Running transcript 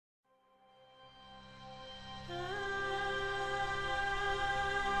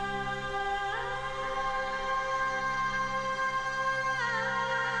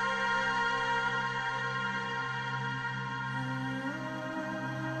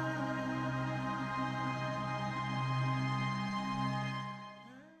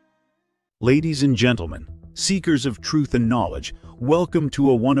Ladies and gentlemen, seekers of truth and knowledge, welcome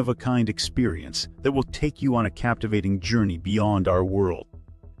to a one-of-a-kind experience that will take you on a captivating journey beyond our world.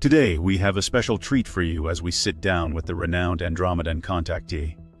 Today, we have a special treat for you as we sit down with the renowned Andromedan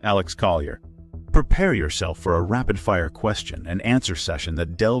Contactee, Alex Collier. Prepare yourself for a rapid-fire question and answer session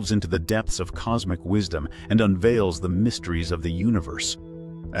that delves into the depths of cosmic wisdom and unveils the mysteries of the universe.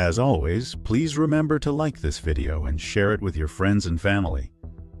 As always, please remember to like this video and share it with your friends and family.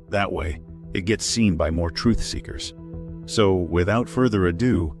 That way, it gets seen by more truth seekers. So, without further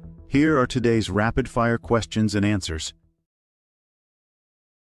ado, here are today's rapid-fire questions and answers.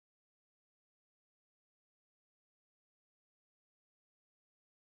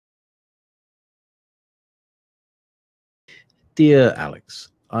 Dear Alex,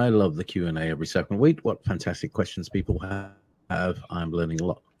 I love the Q&A every second week. What fantastic questions people have. I'm learning a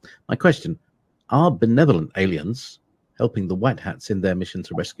lot. My question, are benevolent aliens helping the White Hats in their mission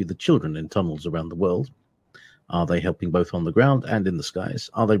to rescue the children in tunnels around the world? Are they helping both on the ground and in the skies?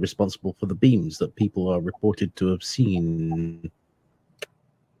 Are they responsible for the beams that people are reported to have seen?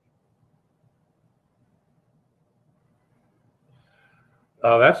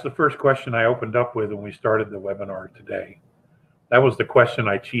 That's the first question I opened up with when we started the webinar today. That was the question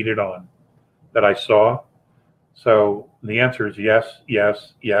I cheated on that I saw. So the answer is yes,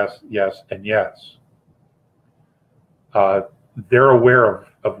 yes, yes, yes, and yes. They're aware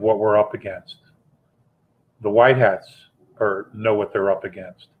of what we're up against. The White Hats know what they're up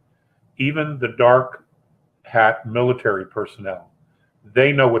against. Even the dark hat military personnel,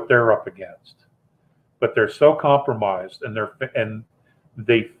 they know what they're up against. But they're so compromised, and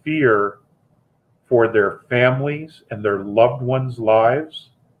they fear for their families and their loved ones' lives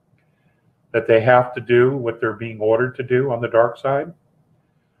that they have to do what they're being ordered to do on the dark side.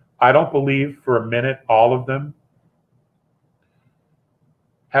 I don't believe for a minute all of them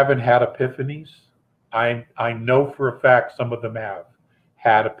haven't had epiphanies. I know for a fact some of them have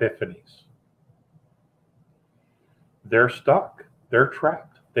had epiphanies. They're stuck. They're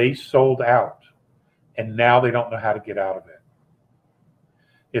trapped. They sold out, and now they don't know how to get out of it.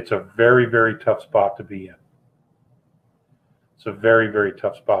 It's a very, very tough spot to be in. It's a very, very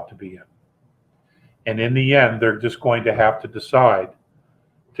tough spot to be in. And in the end, they're just going to have to decide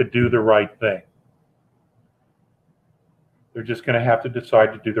to do the right thing. They're just going to have to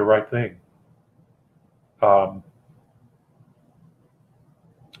decide to do the right thing. The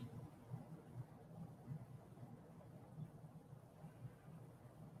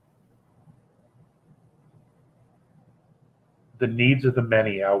needs of the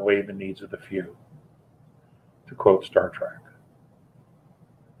many outweigh the needs of the few, to quote Star Trek.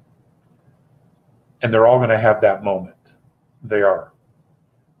 And they're all going to have that moment. They are.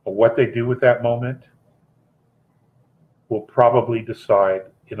 But what they do with that moment will probably decide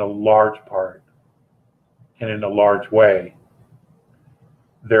in a large part and in a large way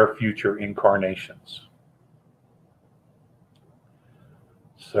their future incarnations.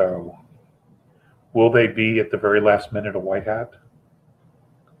 So, will they be at the very last minute a White Hat?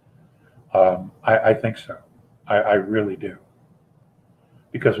 I think so. I really do.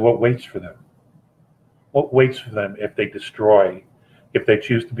 Because what waits for them? What waits for them if they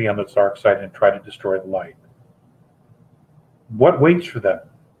choose to be on the dark side and try to destroy the light? What waits for them?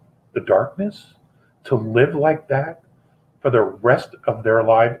 The darkness? To live like that for the rest of their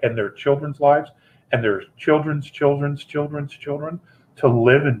life and their children's lives and their children's children's children's children? To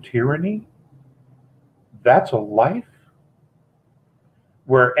live in tyranny? That's a life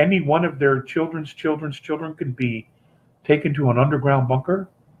where any one of their children's children's children can be taken to an underground bunker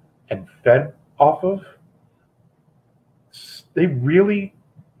and fed off of? They really,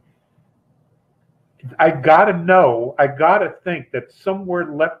 I gotta think that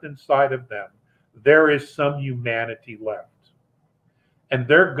somewhere left inside of them, there is some humanity left. And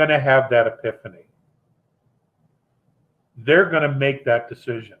they're gonna have that epiphany. They're gonna make that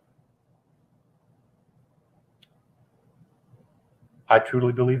decision. I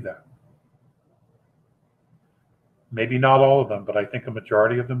truly believe that. Maybe not all of them, but I think a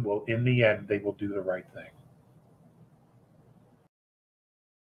majority of them will, in the end, they will do the right thing.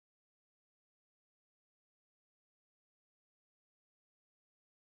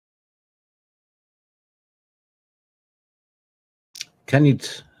 Can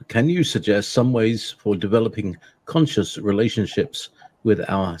you suggest some ways for developing conscious relationships with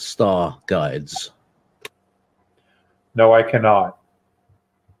our star guides? No, I cannot.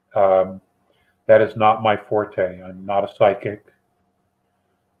 That is not my forte. I'm not a psychic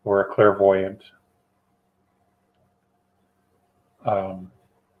or a clairvoyant. That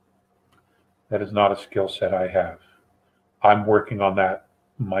is not a skill set I have. I'm working on that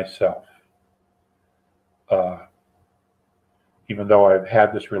myself. even though I've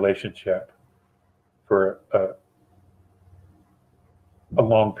had this relationship for a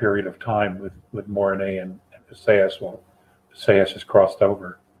long period of time with Mornay and Visayas. Well, Visayas has crossed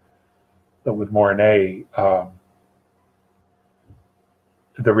over, but with Mornay,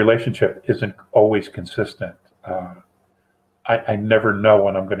 the relationship isn't always consistent. I never know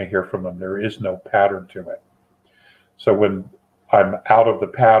when I'm going to hear from them. There is no pattern to it. So when I'm out of the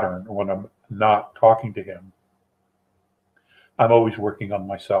pattern, when I'm not talking to him, I'm always working on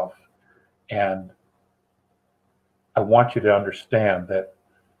myself. And I want you to understand that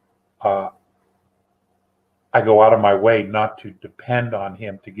I go out of my way not to depend on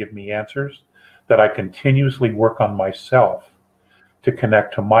him to give me answers, that I continuously work on myself to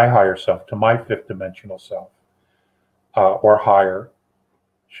connect to my higher self, to my fifth dimensional self, or higher,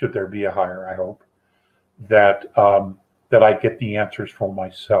 should there be a higher, I hope, that I get the answers for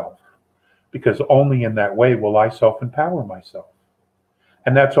myself. Because only in that way will I self-empower myself.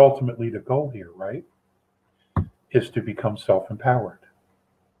 And that's ultimately the goal here, right? Is to become self-empowered,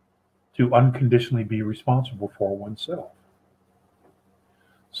 to unconditionally be responsible for oneself.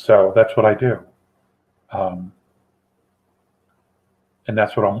 So that's what I do. And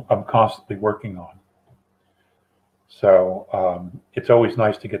that's what I'm constantly working on. So it's always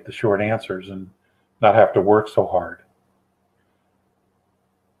nice to get the short answers and not have to work so hard.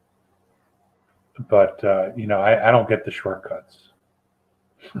 But, you know, I don't get the shortcuts.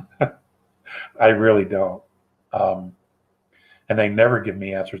 I really don't. And they never give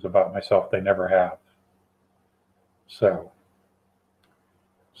me answers about myself. They never have. So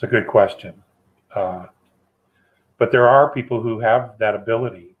it's a good question. But there are people who have that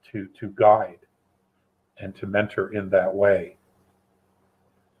ability to guide and to mentor in that way.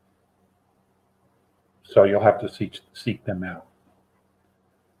 So you'll have to seek them out.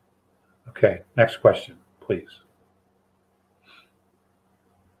 Okay, next question, please.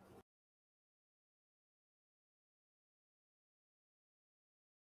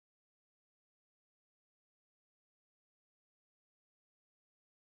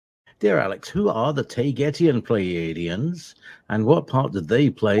 Dear Alex, who are the Taygeta Pleiadians, and what part did they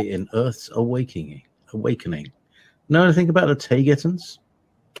play in Earth's awakening? Know anything about the Taygetans?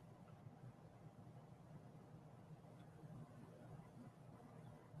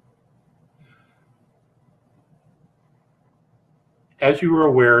 As you are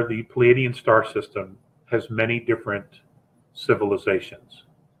aware, the Pleiadian star system has many different civilizations.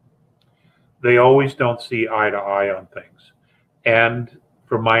 They always don't see eye to eye on things. And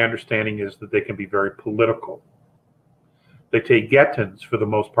from my understanding is that they can be very political. The Taygetans, for the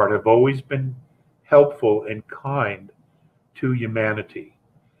most part, have always been helpful and kind to humanity.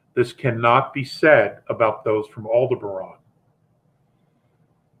 This cannot be said about those from Aldebaran.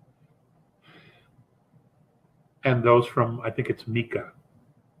 And those from, I think it's Mika.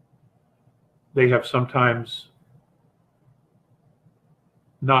 They have sometimes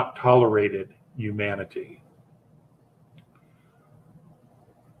not tolerated humanity.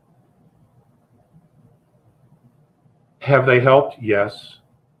 Have they helped? Yes.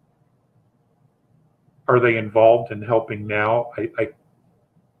 Are they involved in helping now? I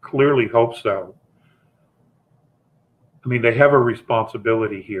clearly hope so. I mean, they have a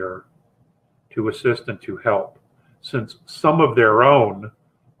responsibility here to assist and to help, since some of their own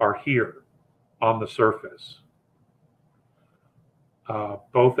are here on the surface,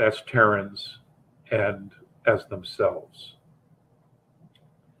 both as Terrans and as themselves.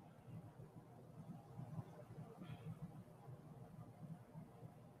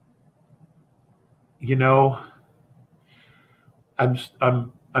 You know, I'm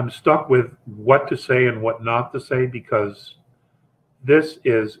stuck with what to say and what not to say, because this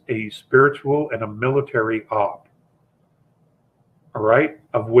is a spiritual and a military op, all right,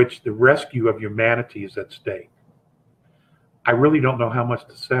 of which the rescue of humanity is at stake. I really don't know how much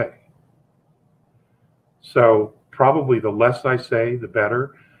to say. So probably the less I say, the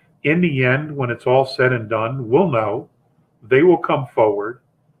better. In the end, when it's all said and done, we'll know. They will come forward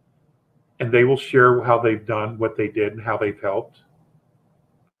and they will share how they've done what they did and how they've helped.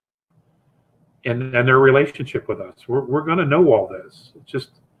 And their relationship with us. We're going to know all this.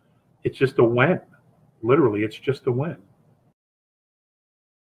 It's just a when. Literally, it's just a when.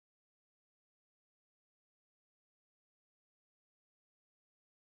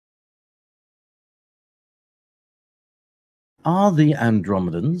 Are the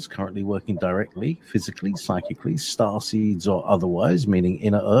Andromedans currently working directly, physically, psychically, starseeds or otherwise, meaning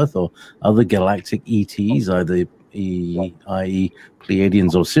inner Earth or other galactic ETs, either i.e.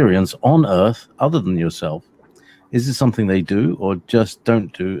 Pleiadians or Sirians, on Earth other than yourself? Is this something they do or just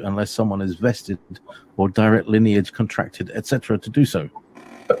don't do unless someone is vested or direct lineage contracted, etc., to do so?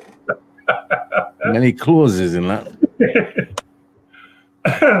 Many clauses in that.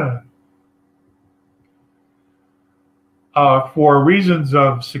 For reasons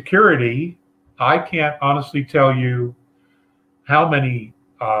of security, I can't honestly tell you how many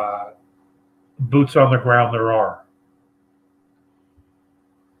boots on the ground there are,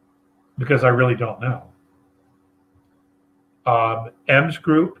 because I really don't know. M's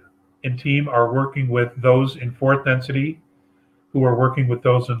group and team are working with those in fourth density who are working with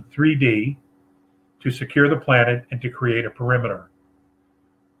those in 3D to secure the planet and to create a perimeter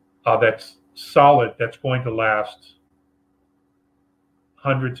that's solid, that's going to last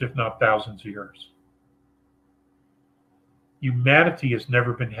hundreds, if not thousands of years. Humanity has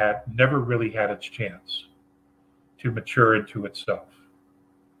never really had its chance to mature into itself.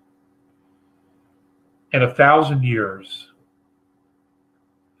 In 1,000 years,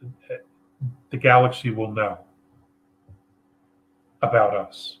 the galaxy will know about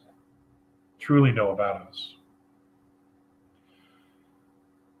us, truly know about us.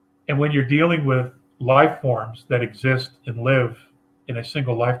 And when you're dealing with life forms that exist and live in a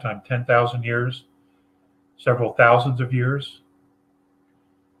single lifetime, 10,000 years, several thousands of years,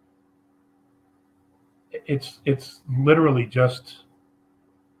 it's literally just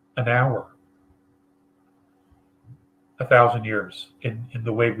an hour. 1,000 years in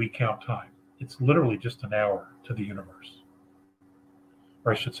the way we count time. It's literally just an hour to the universe,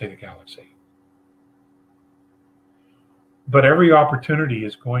 or I should say the galaxy. But every opportunity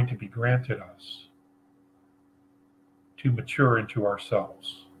is going to be granted us to mature into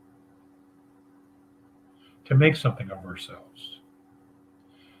ourselves, to make something of ourselves.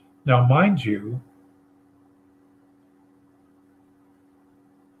 Now, mind you,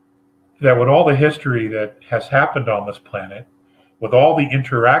 that with all the history that has happened on this planet, with all the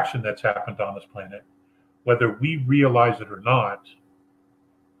interaction that's happened on this planet, whether we realize it or not,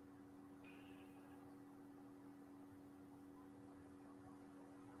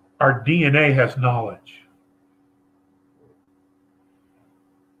 our DNA has knowledge.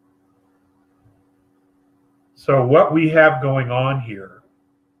 So what we have going on here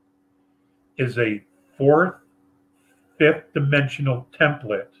is a fourth, fifth dimensional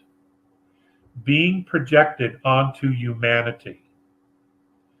template being projected onto humanity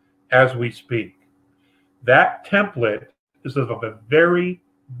as we speak. That template is of a very,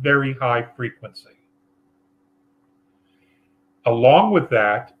 very high frequency. Along with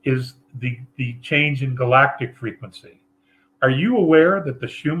that is the change in galactic frequency. Are you aware that the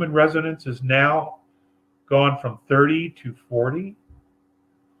Schumann resonance is now gone from 30 to 40?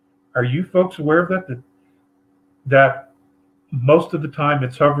 Are you folks aware of that? That most of the time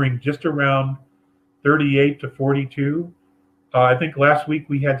it's hovering just around 38 to 42. I think last week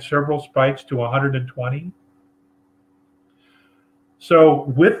we had several spikes to 120. So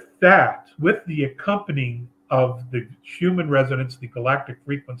with that, with the accompanying of the Schumann resonance, the galactic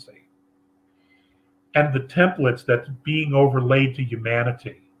frequency, and the templates that's being overlaid to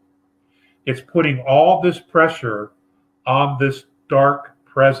humanity, it's putting all this pressure on this dark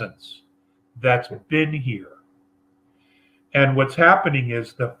presence that's been here. And what's happening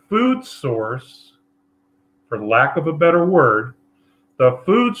is the food source, for lack of a better word, the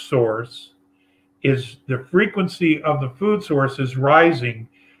food source is, the frequency of the food source is rising,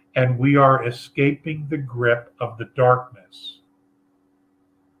 and we are escaping the grip of the darkness.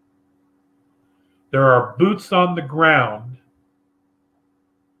 There are boots on the ground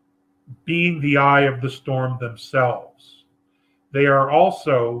being the eye of the storm themselves. They are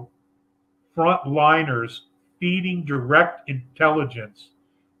also frontliners feeding direct intelligence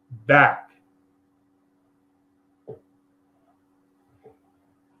back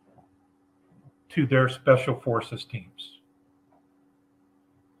to their special forces teams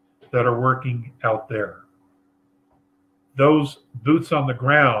that are working out there. Those boots on the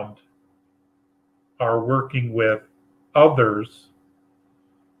ground are working with others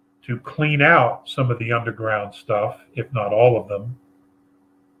to clean out some of the underground stuff, if not all of them,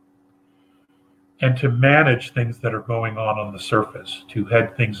 and to manage things that are going on the surface, to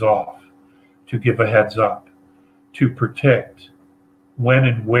head things off, to give a heads up, to predict when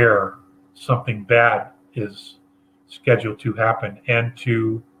and where something bad is scheduled to happen, and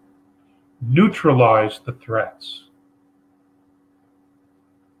to neutralize the threats.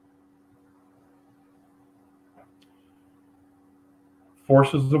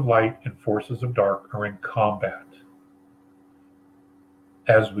 Forces of light and forces of dark are in combat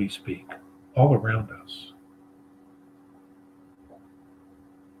as we speak, all around us.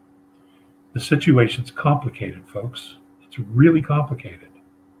 The situation's complicated, folks. It's really complicated.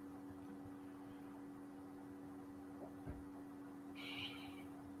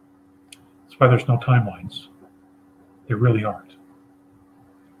 That's why there's no timelines. There really aren't.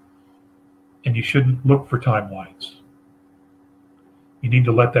 And you shouldn't look for timelines. You need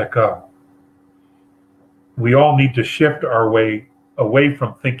to let that go. We all need to shift our way away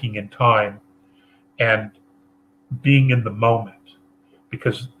from thinking in time and being in the moment,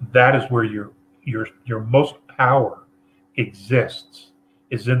 because that is where your most power exists,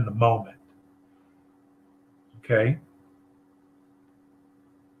 is in the moment. Okay?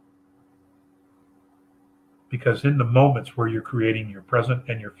 Because in the moments where you're creating your present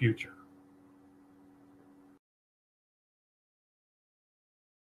and your future.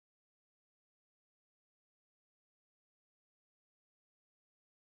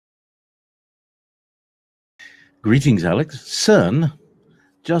 Greetings, Alex. CERN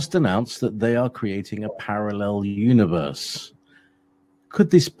just announced that they are creating a parallel universe.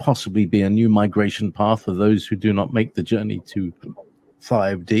 Could this possibly be a new migration path for those who do not make the journey to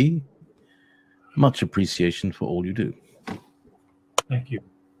 5D? Much appreciation for all you do. Thank you.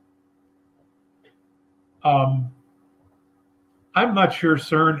 I'm not sure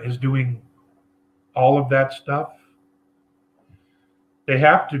CERN is doing all of that stuff. They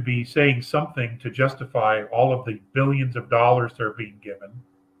have to be saying something to justify all of the billions of dollars they're being given.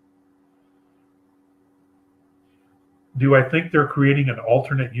 Do I think they're creating an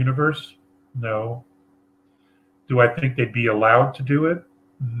alternate universe? No. Do I think they'd be allowed to do it?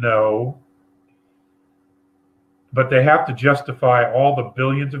 No. But they have to justify all the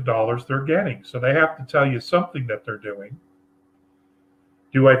billions of dollars they're getting. So they have to tell you something that they're doing.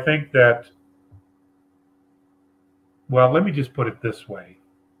 Do I think that, well, let me just put it this way.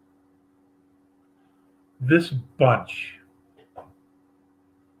 This bunch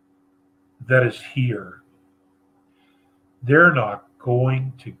that is here, they're not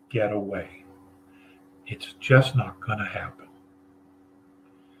going to get away. It's just not going to happen.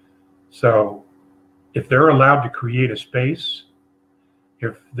 So if they're allowed to create a space,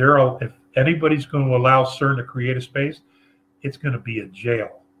 if anybody's going to allow CERN to create a space, it's going to be a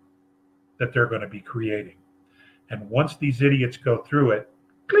jail that they're going to be creating. And once these idiots go through it,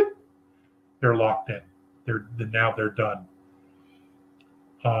 click, they're locked in. Now they're done.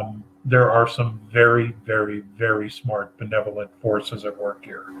 There are some very, very, very smart, benevolent forces at work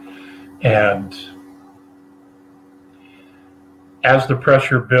here. And as the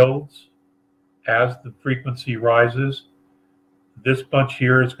pressure builds, as the frequency rises, this bunch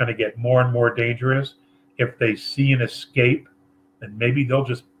here is going to get more and more dangerous. If they see an escape, then maybe they'll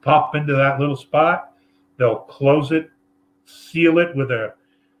just pop into that little spot. They'll close it, seal it with a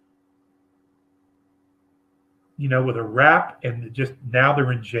wrap, and just now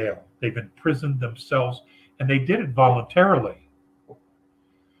they're in jail. They've imprisoned themselves, and they did it voluntarily,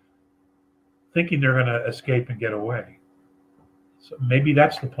 thinking they're going to escape and get away. So maybe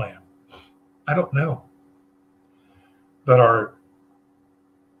that's the plan. I don't know. But are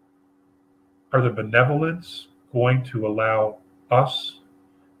the benevolents going to allow us,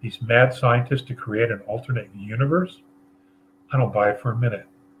 these mad scientists, to create an alternate universe? I don't buy it for a minute.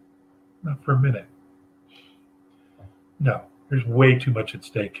 Not for a minute. No, there's way too much at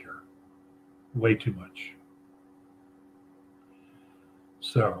stake here. Way too much.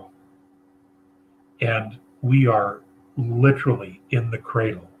 So, and we are literally in the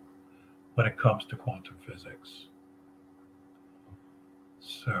cradle when it comes to quantum physics.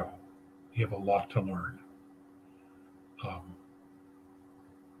 So, we have a lot to learn.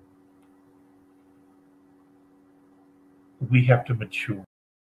 We have to mature.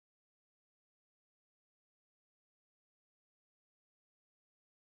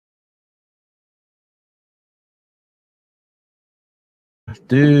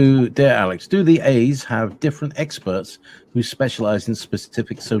 Dear Alex, do the A's have different experts who specialize in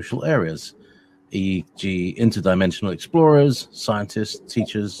specific social areas, e.g. interdimensional explorers, scientists,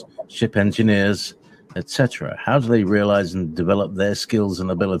 teachers, ship engineers, etc.? How do they realize and develop their skills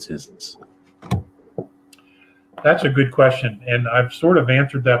and abilities? That's a good question, and I've sort of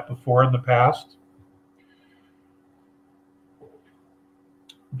answered that before in the past.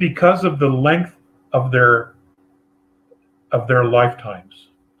 Because of the length of their lifetimes.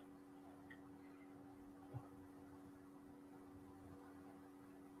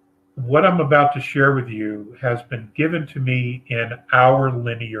 What I'm about to share with you has been given to me in our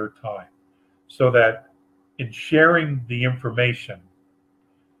linear time, so that in sharing the information,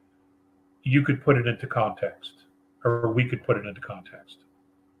 you could put it into context, or we could put it into context.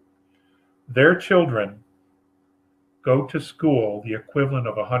 Their children go to school the equivalent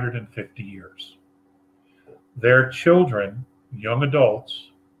of 150 years. Their children, young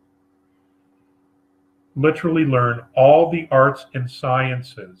adults, literally learn all the arts and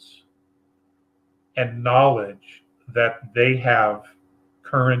sciences and knowledge that they have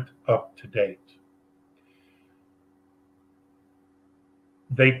current up to date.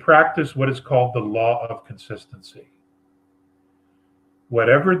 They practice what is called the law of consistency.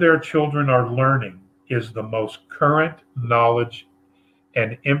 Whatever their children are learning is the most current knowledge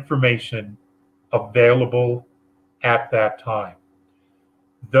and information available at that time.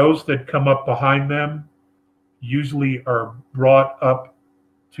 Those that come up behind them usually are brought up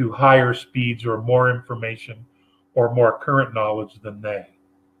to higher speeds or more information or more current knowledge than they.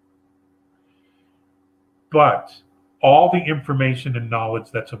 But all the information and knowledge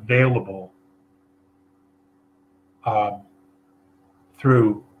that's available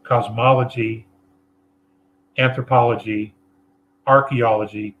through cosmology, anthropology,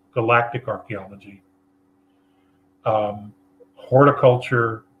 archaeology, galactic archaeology,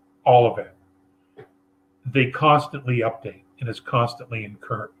 horticulture, all of it, they constantly update and is constantly in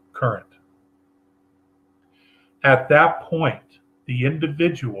current. At that point, the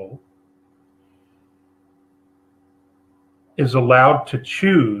individual is allowed to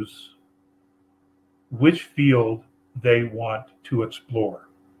choose which field they want to explore.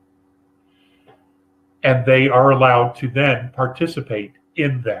 And they are allowed to then participate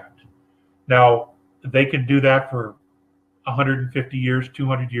in that. Now, they can do that for 150 years,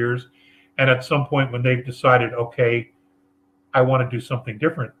 200 years, and at some point when they've decided, okay, I want to do something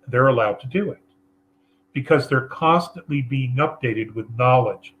different, they're allowed to do it. Because they're constantly being updated with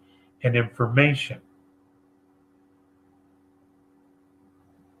knowledge and information.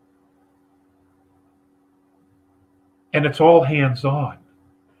 And it's all hands-on.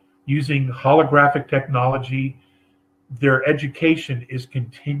 Using holographic technology, their education is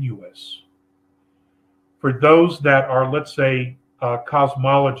continuous. For those that are, let's say,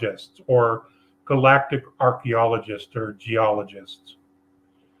 cosmologists or galactic archaeologists or geologists,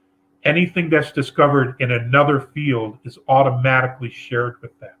 anything that's discovered in another field is automatically shared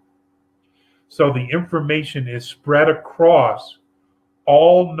with them. So the information is spread across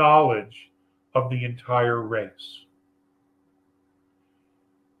all knowledge of the entire race.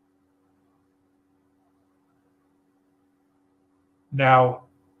 Now,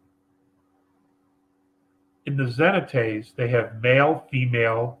 in the Zenites, they have male,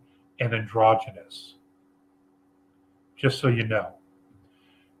 female, and androgynous. Just so you know.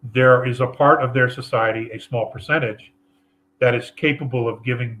 There is a part of their society, a small percentage, that is capable of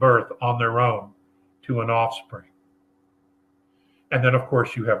giving birth on their own to an offspring. And then, of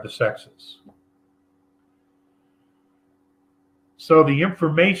course, you have the sexes. So the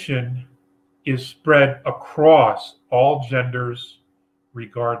information is spread across all genders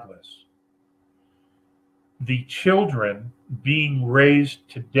regardless. The children being raised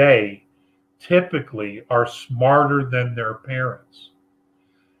today typically are smarter than their parents.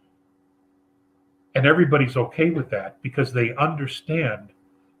 And everybody's okay with that because they understand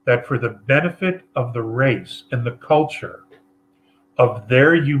that for the benefit of the race and the culture of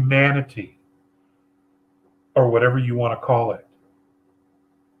their humanity, or whatever you want to call it,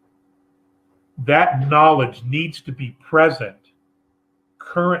 that knowledge needs to be present,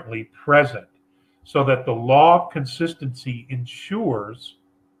 currently present, so that the law of consistency ensures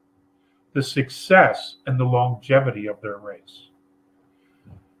the success and the longevity of their race.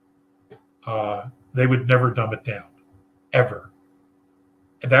 They would never dumb it down, ever.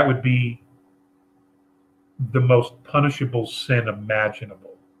 And that would be the most punishable sin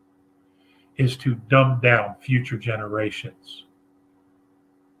imaginable, is to dumb down future generations.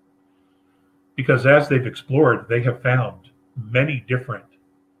 Because as they've explored, they have found many different,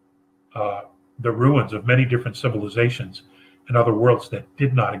 the ruins of many different civilizations and other worlds that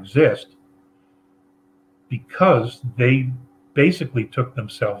did not exist because they basically took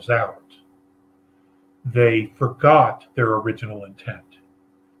themselves out. They forgot their original intent,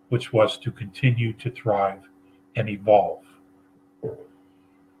 which was to continue to thrive and evolve.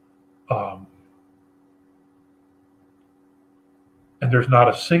 And there's not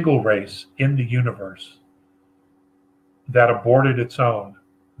a single race in the universe that aborted its own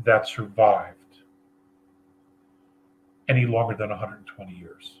that survived any longer than 120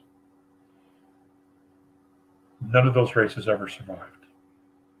 years. None of those races ever survived.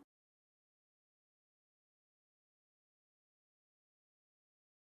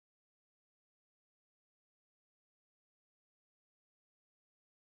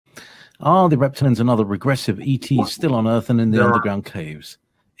 Are the reptilians and other regressive ETs still on Earth and in the underground caves?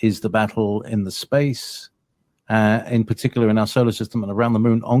 Is the battle in the space in particular in our solar system and around the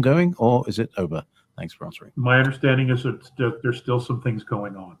moon, ongoing, or is it over? Thanks for answering. My understanding is that there's still some things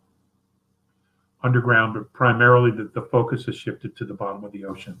going on underground, but primarily the focus has shifted to the bottom of the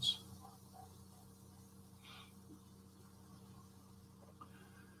oceans.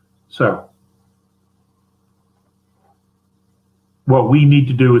 So what we need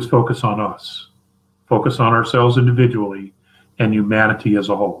to do is focus on us, focus on ourselves individually and humanity as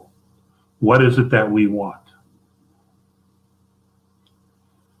a whole. What is it that we want?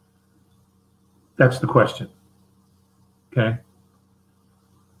 That's the question. Okay?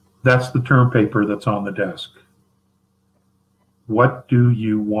 That's the term paper that's on the desk. What do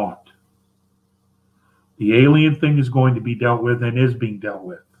you want? The alien thing is going to be dealt with and is being dealt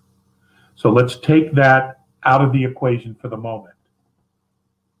with. So let's take that out of the equation for the moment.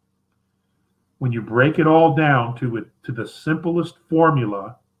 When you break it all down to the simplest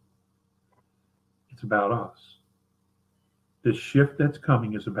formula, it's about us. This shift that's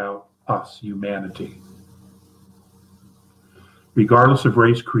coming is about us, humanity. Regardless of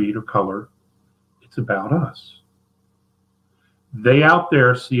race, creed, or color, it's about us. They out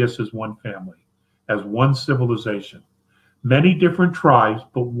there see us as one family, as one civilization. Many different tribes,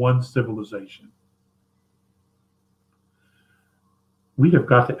 but one civilization. We have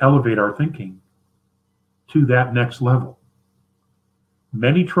got to elevate our thinking to that next level.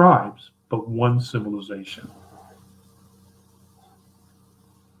 Many tribes, but one civilization.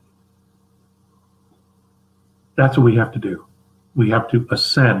 That's what we have to do. We have to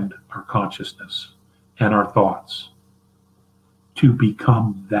ascend our consciousness and our thoughts to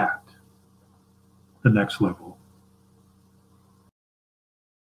become that, the next level.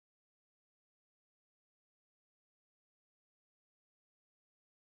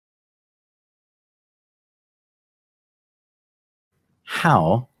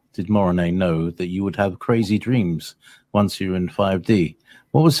 How did Morone know that you would have crazy dreams once you're in 5D?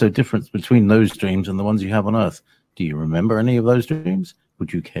 What was so different between those dreams and the ones you have on Earth? Do you remember any of those dreams?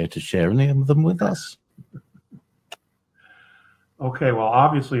 Would you care to share any of them with us? Okay, well,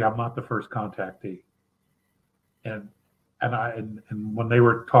 obviously I'm not the first contactee. And when they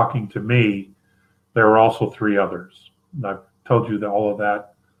were talking to me, there were also 3 others. And I've told you that all of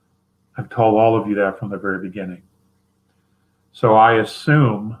that. I've told all of you that from the very beginning. So I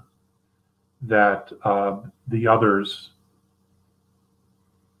assume that the others,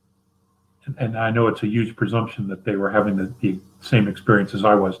 and I know it's a huge presumption that they were having the same experience as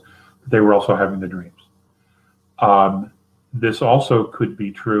I was, but they were also having the dreams. This also could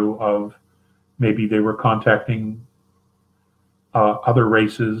be true of maybe they were contacting other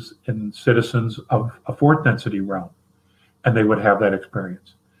races and citizens of a 4th density realm, and they would have that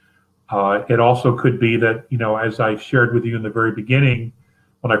experience. It also could be that, as I shared with you in the very beginning,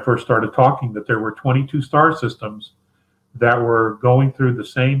 when I first started talking, that there were 22 star systems that were going through the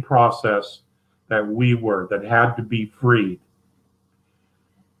same process that we were, that had to be freed.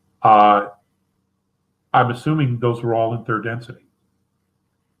 I'm assuming those were all in 3rd density.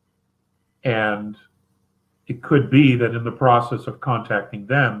 And it could be that in the process of contacting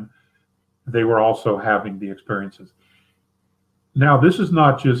them, they were also having the experiences. Now, this is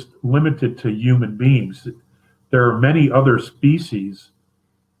not just limited to human beings. There are many other species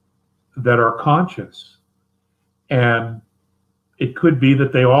that are conscious. And it could be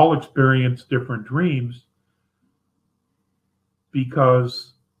that they all experience different dreams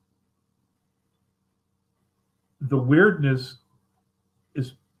because the weirdness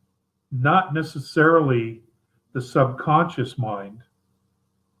is not necessarily the subconscious mind,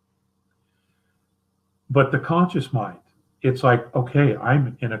 but the conscious mind. It's like, okay,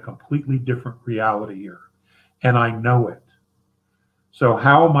 I'm in a completely different reality here, and I know it. So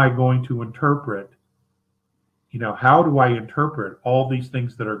how am I going to interpret, how do I interpret all these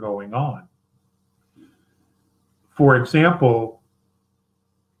things that are going on? For example,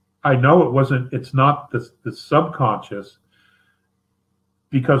 I know it's not the subconscious,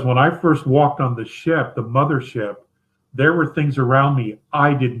 because when I first walked on the ship, the mothership, there were things around me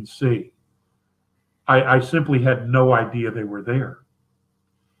I didn't see. I simply had no idea they were there.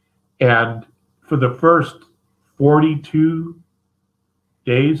 And for the first 42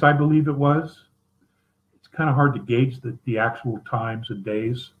 days, I believe it was, it's kind of hard to gauge the actual times and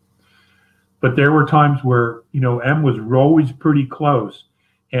days. But there were times where, M was always pretty close,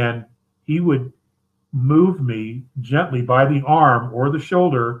 and he would move me gently by the arm or the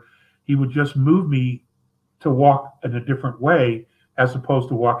shoulder. He would just move me to walk in a different way as opposed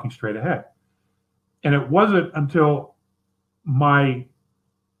to walking straight ahead. And it wasn't until my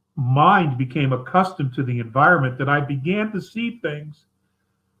mind became accustomed to the environment that I began to see things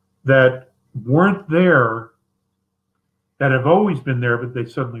that weren't there that have always been there, but they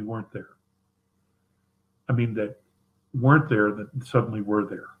suddenly weren't there. I mean, that weren't there, that suddenly were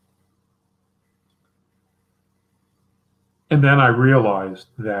there. And then I realized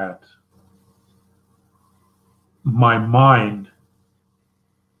that my mind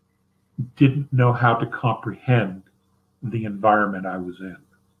didn't know how to comprehend the environment I was in.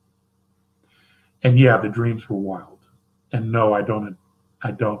 And yeah, the dreams were wild. And no, I don't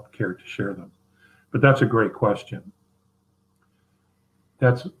care to share them. But that's a great question.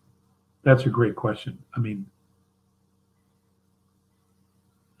 That's a great question. I mean,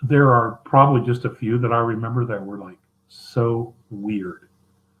 there are probably just a few that I remember that were like so weird.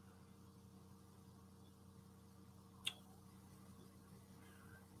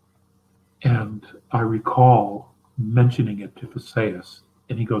 And I recall mentioning it to Phaseus,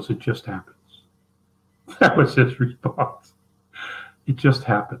 and he goes, "It just happens." That was his response. It just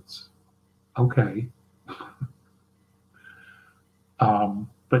happens. Okay.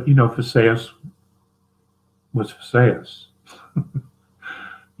 But you know, Phaseus was Phaseus.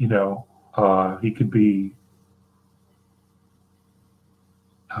 You know, he could be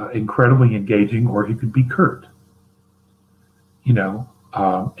incredibly engaging, or he could be curt. You know,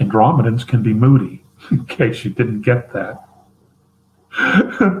 Andromedans can be moody, in case you didn't get that.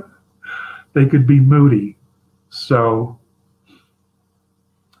 They could be moody. So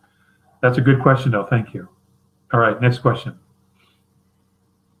that's a good question, though. Thank you. All right, next question.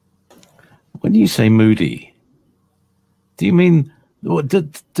 When you say moody, do you mean,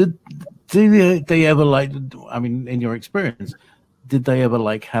 did they ever, like, I mean, in your experience, did they ever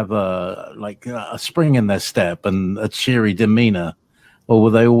like have a spring in their step and a cheery demeanor, or were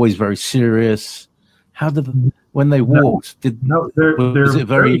they always very serious? How did, when they walked, was it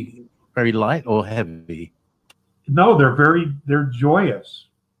very light or heavy? No, they're joyous.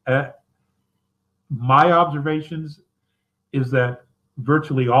 My observations is that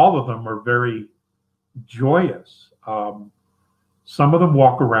virtually all of them are very joyous. Some of them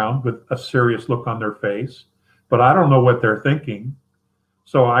walk around with a serious look on their face, but I don't know what they're thinking.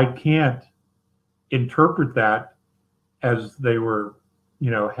 So I can't interpret that as they were, you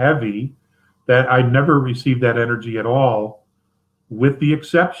know, heavy. That I never received that energy at all, with the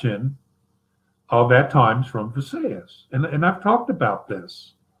exception of at times from Phaseus. And I've talked about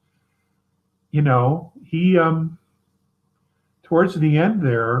this. You know, he towards the end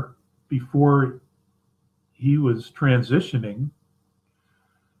there, before he was transitioning,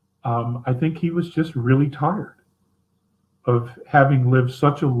 I think he was just really tired of having lived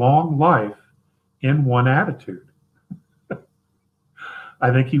such a long life in one attitude.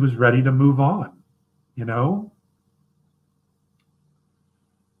 I think he was ready to move on, you know?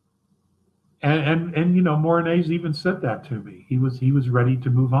 And you know, Morinez even said that to me. He was ready to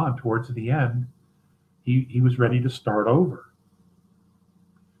move on towards the end. He was ready to start over.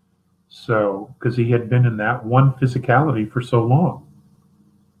 So, because he had been in that one physicality for so long.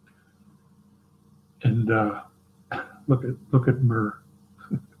 And look at Mur.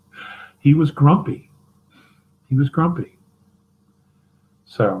 He was grumpy. He was grumpy.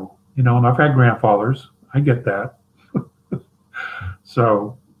 So, you know, and I've had grandfathers. I get that.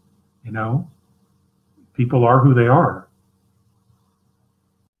 So, you know, people are who they are.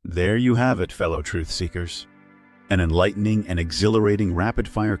 There you have it, fellow truth seekers. An enlightening and exhilarating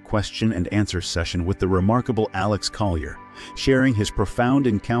rapid-fire question and answer session with the remarkable Alex Collier, sharing his profound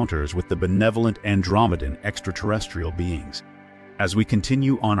encounters with the benevolent Andromedan extraterrestrial beings. As we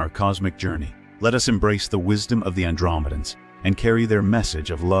continue on our cosmic journey, let us embrace the wisdom of the Andromedans and carry their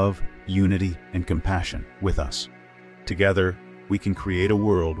message of love, unity, and compassion with us. Together, we can create a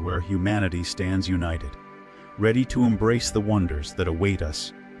world where humanity stands united, ready to embrace the wonders that await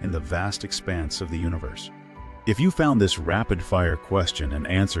us in the vast expanse of the universe. If you found this rapid-fire question and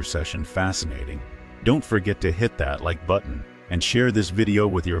answer session fascinating, don't forget to hit that like button and share this video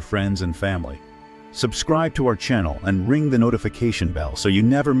with your friends and family. Subscribe to our channel and ring the notification bell so you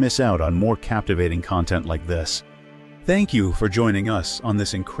never miss out on more captivating content like this. Thank you for joining us on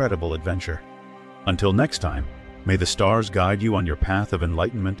this incredible adventure. Until next time, may the stars guide you on your path of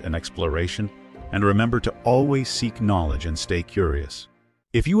enlightenment and exploration, and remember to always seek knowledge and stay curious.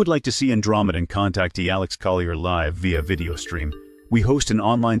 If you would like to see Andromedan contactee Alex Collier live via video stream, we host an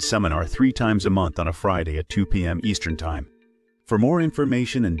online seminar 3 times a month on a Friday at 2 p.m. Eastern Time. For more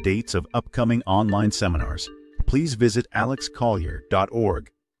information and dates of upcoming online seminars, please visit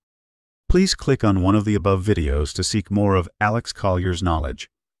alexcollier.org. Please click on one of the above videos to seek more of Alex Collier's knowledge.